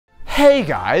Hey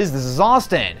guys, this is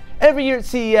Austin. Every year at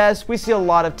CES, we see a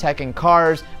lot of tech in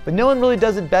cars, but no one really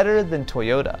does it better than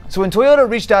Toyota. So when Toyota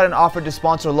reached out and offered to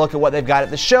sponsor a look at what they've got at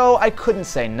the show, I couldn't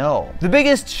say no. The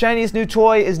biggest, shiniest new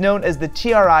toy is known as the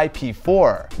TRI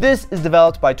P4. This is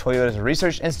developed by Toyota's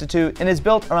Research Institute and is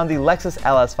built around the Lexus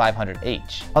LS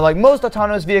 500H. Unlike most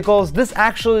autonomous vehicles, this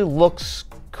actually looks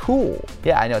cool.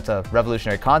 Yeah, I know it's a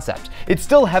revolutionary concept. It's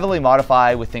still heavily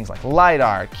modified with things like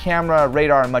LiDAR, camera,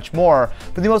 radar, and much more,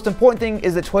 but the most important thing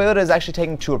is that Toyota is actually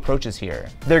taking two approaches here.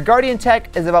 Their Guardian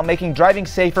tech is about making driving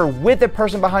safer with a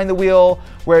person behind the wheel,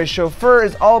 whereas Chauffeur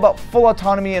is all about full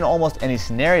autonomy in almost any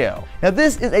scenario. Now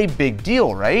this is a big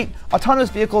deal, right? Autonomous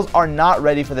vehicles are not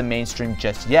ready for the mainstream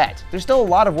just yet. There's still a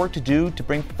lot of work to do to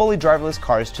bring fully driverless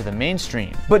cars to the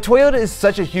mainstream. But Toyota is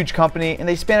such a huge company and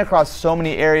they span across so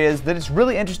many areas that it's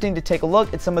really interesting to take a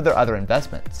look at some of their other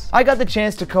investments. I got the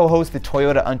chance to co-host the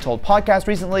Toyota Untold podcast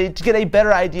recently to get a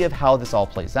better idea of how this all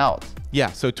plays out.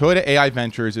 Yeah, so Toyota AI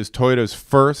Ventures is Toyota's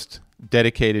first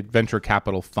dedicated venture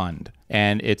capital fund.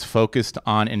 And it's focused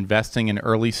on investing in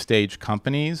early stage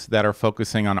companies that are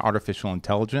focusing on artificial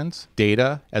intelligence,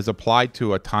 data as applied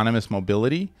to autonomous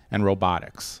mobility, and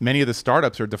robotics. Many of the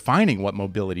startups are defining what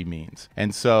mobility means.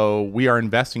 And so we are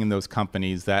investing in those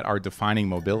companies that are defining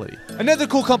mobility. Another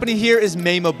cool company here is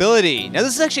May Mobility. Now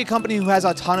this is actually a company who has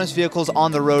autonomous vehicles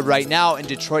on the road right now in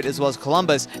Detroit as well as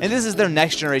Columbus, and this is their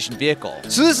next generation vehicle.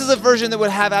 So this is a version that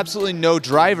would have absolutely no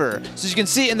driver. So as you can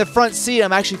see in the front seat,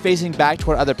 I'm actually facing back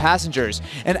toward other passengers.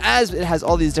 And as it has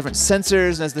all these different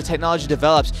sensors and as the technology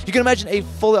develops, you can imagine a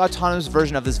fully autonomous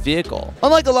version of this vehicle.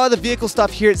 Unlike a lot of the vehicle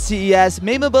stuff here at CES,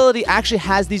 May Mobility actually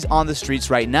has these on the streets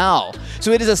right now.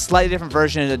 So it is a slightly different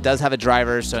version. It does have a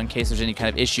driver, so in case there's any kind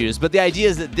of issues. But the idea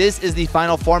is that this is the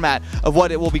final format of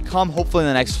what it will become hopefully in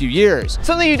the next few years.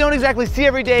 Something you don't exactly see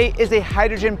every day is a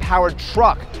hydrogen-powered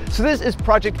truck. So this is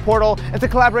Project Portal. It's a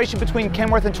collaboration between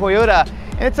Kenworth and Toyota.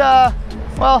 And it's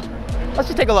well, let's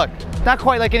just take a look. Not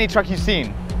quite like any truck you've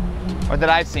seen. Or that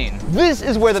I've seen. This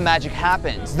is where the magic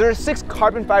happens. There are 6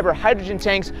 carbon fiber hydrogen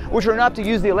tanks which are enough to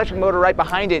use the electric motor right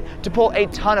behind it to pull a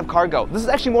ton of cargo. This is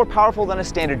actually more powerful than a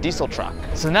standard diesel truck.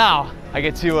 So now I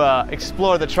get to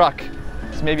explore the truck.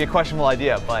 It's maybe a questionable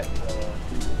idea, but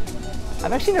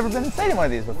I've actually never been inside one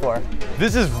of these before.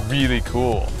 This is really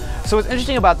cool. So what's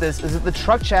interesting about this is that the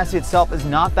truck chassis itself is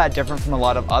not that different from a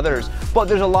lot of others, but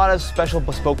there's a lot of special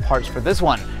bespoke parts for this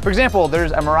one. For example,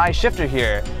 there's a Mirai shifter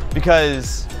here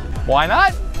because why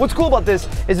not? What's cool about this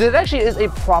is that it actually is a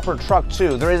proper truck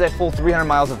too. There is a full 300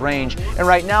 miles of range, and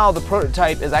right now the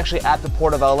prototype is actually at the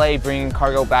Port of LA bringing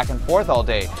cargo back and forth all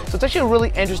day. So it's actually a really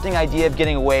interesting idea of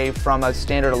getting away from a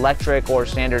standard electric or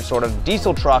standard sort of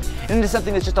diesel truck and into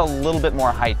something that's just a little bit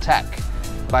more high tech.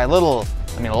 By a little,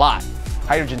 I mean a lot.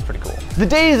 Hydrogen's pretty cool. The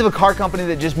days of a car company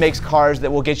that just makes cars that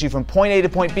will get you from point A to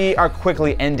point B are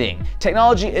quickly ending.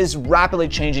 Technology is rapidly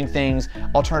changing things,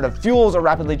 alternative fuels are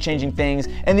rapidly changing things,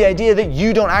 and the idea that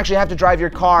you don't actually have to drive your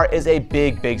car is a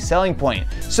big selling point.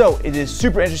 So it is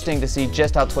super interesting to see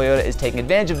just how Toyota is taking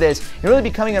advantage of this and really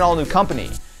becoming an all-new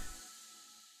company.